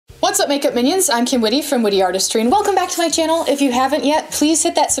What's up, makeup minions? I'm Kim Witte from Witte Artistry, and welcome back to my channel. If you haven't yet, please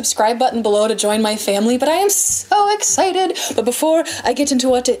hit that subscribe button below to join my family, but I am so excited. But before I get into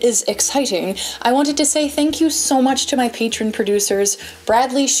what is exciting, I wanted to say thank you so much to my patron producers,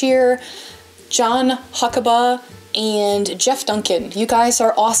 Bradley Shear, John Huckabee, and Jeff Duncan. You guys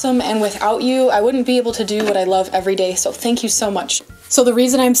are awesome, and without you, I wouldn't be able to do what I love every day, so thank you so much. So the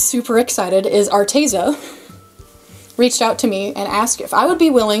reason I'm super excited is Arteza reached out to me and asked if I would be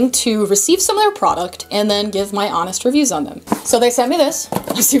willing to receive some of their product and then give my honest reviews on them. So they sent me this.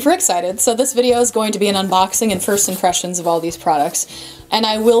 I'm super excited. So this video is going to be an unboxing and first impressions of all these products, and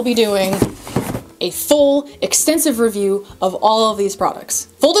I will be doing a full, extensive review of all of these products.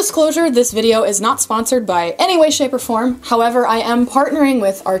 Full disclosure, this video is not sponsored by any way, shape, or form. However, I am partnering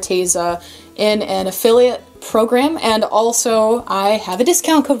with Arteza in an affiliate program, and also I have a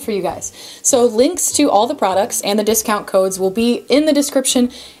discount code for you guys. So links to all the products and the discount codes will be in the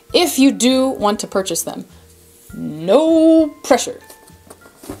description if you do want to purchase them. No pressure.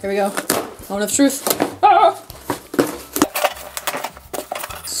 Here we go. Moment of truth. Ah!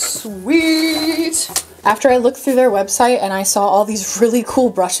 Sweet! After I looked through their website and I saw all these really cool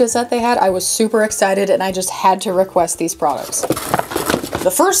brushes that they had, I was super excited and I just had to request these products.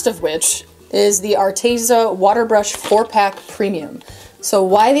 The first of which is the Arteza Water Brush 4-Pack Premium. So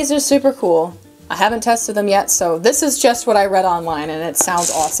why these are super cool, I haven't tested them yet, so this is just what I read online and it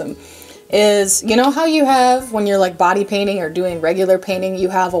sounds awesome, is, you know how you have, when you're like body painting or doing regular painting, you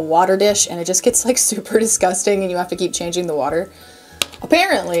have a water dish and it just gets like super disgusting and you have to keep changing the water?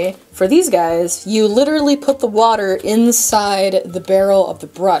 Apparently, for these guys, you literally put the water inside the barrel of the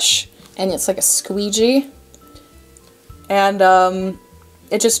brush and it's like a squeegee, and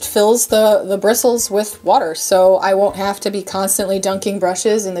it just fills the bristles with water, so I won't have to be constantly dunking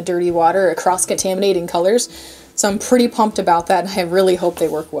brushes in the dirty water or cross-contaminating colors. So I'm pretty pumped about that, and I really hope they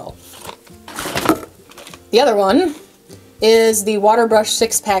work well. The other one is the Water Brush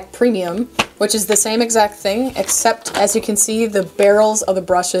 6-Pack Premium, which is the same exact thing, except as you can see, the barrels of the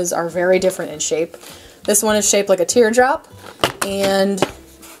brushes are very different in shape. This one is shaped like a teardrop, and,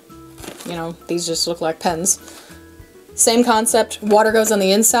 you know, these just look like pens. Same concept, water goes on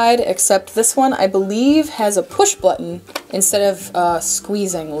the inside, except this one, I believe, has a push button instead of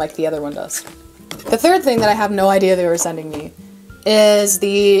squeezing like the other one does. The third thing that I have no idea they were sending me is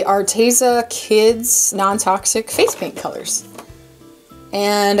the Arteza Kids Non-Toxic Face Paint Colors.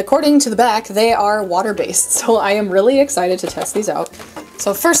 And according to the back, they are water-based, so I am really excited to test these out.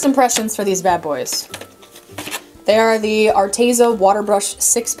 So first impressions for these bad boys. They are the Arteza Water Brush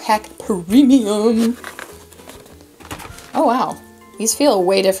 6-Pack Premium. Oh wow, these feel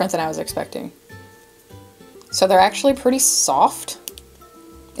way different than I was expecting. So they're actually pretty soft.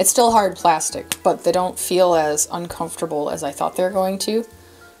 It's still hard plastic, but they don't feel as uncomfortable as I thought they were going to.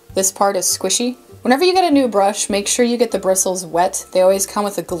 This part is squishy. Whenever you get a new brush, make sure you get the bristles wet. They always come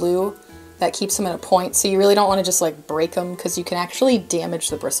with a glue that keeps them in a point, so you really don't want to just like break them because you can actually damage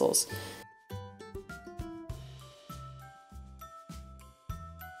the bristles.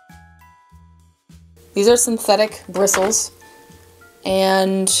 These are synthetic bristles,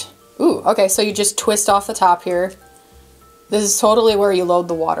 and, ooh, okay, so you just twist off the top here. This is totally where you load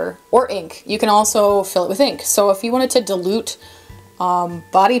the water, or ink. You can also fill it with ink. So if you wanted to dilute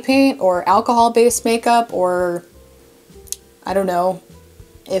body paint or alcohol-based makeup, or, I don't know,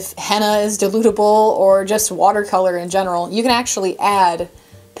 if henna is dilutable, or just watercolor in general, you can actually add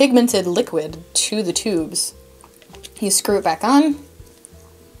pigmented liquid to the tubes. You screw it back on,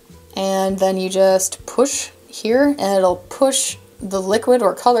 and then you just push here and it'll push the liquid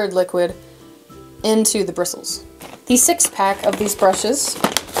or colored liquid into the bristles. The 6-pack of these brushes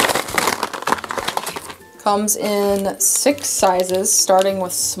comes in 6 sizes, starting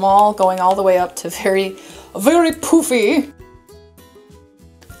with small going all the way up to very poofy.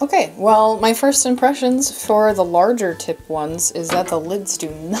 Okay, well, my first impressions for the larger tip ones is that the lids do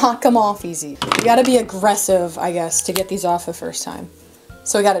not come off easy. You gotta be aggressive, I guess, to get these off the first time.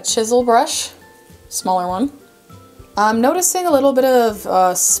 So we got a chisel brush, smaller one. I'm noticing a little bit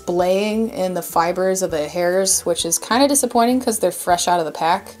of splaying in the fibers of the hairs, which is kind of disappointing because they're fresh out of the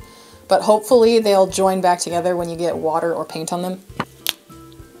pack, but hopefully they'll join back together when you get water or paint on them.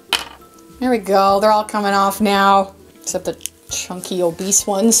 There we go, they're all coming off now, except the chunky, obese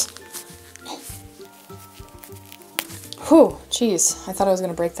ones. Whew, jeez, I thought I was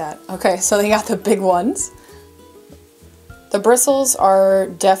gonna break that. Okay, so they got the big ones. The bristles are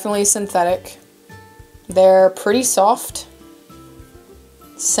definitely synthetic. They're pretty soft,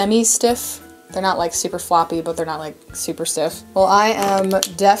 semi-stiff. They're not like super floppy, but they're not like super stiff. Well, I am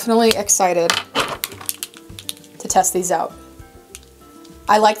definitely excited to test these out.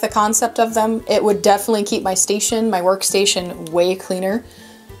 I like the concept of them. It would definitely keep my workstation way cleaner.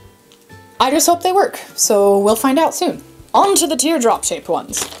 I just hope they work, so we'll find out soon. On to the teardrop shaped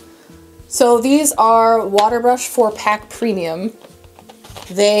ones. So these are Waterbrush 4-pack Premium.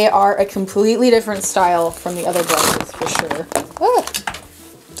 They are a completely different style from the other brushes for sure. Ah,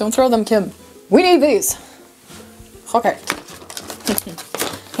 don't throw them, Kim. We need these. Okay.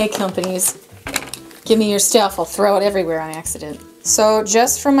 Hey companies, give me your stuff, I'll throw it everywhere on accident. So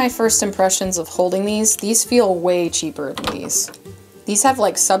just from my first impressions of holding these feel way cheaper than these. These have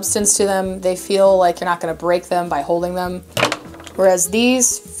like substance to them, they feel like you're not going to break them by holding them. Whereas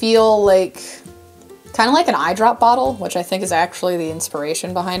these feel like, kind of like an eye drop bottle, which I think is actually the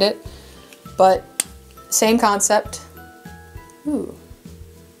inspiration behind it. But same concept. Ooh.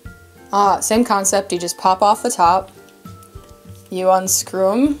 Same concept, you just pop off the top. You unscrew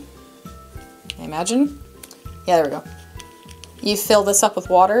them. I imagine. Yeah, there we go. You fill this up with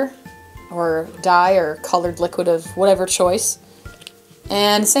water, or dye, or colored liquid of whatever choice.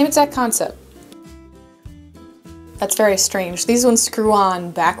 And same exact concept. That's very strange. These ones screw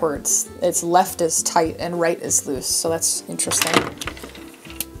on backwards. It's left is tight and right is loose, so that's interesting.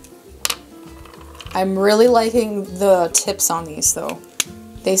 I'm really liking the tips on these though.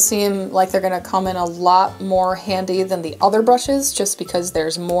 They seem like they're gonna come in a lot more handy than the other brushes just because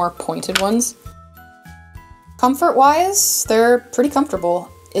there's more pointed ones. Comfort-wise, they're pretty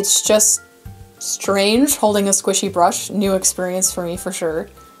comfortable. It's just strange holding a squishy brush. New experience for me for sure.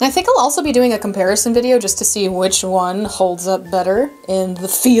 And I think I'll also be doing a comparison video just to see which one holds up better in the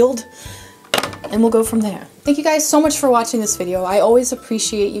field. And we'll go from there. Thank you guys so much for watching this video. I always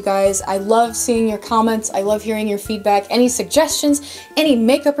appreciate you guys. I love seeing your comments. I love hearing your feedback. Any suggestions, any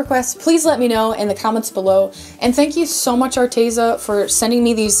makeup requests, please let me know in the comments below. And thank you so much, Arteza, for sending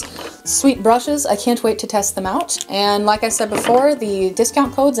me these sweet brushes. I can't wait to test them out. And like I said before, the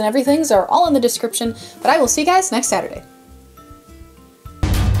discount codes and everything are all in the description. But I will see you guys next Saturday.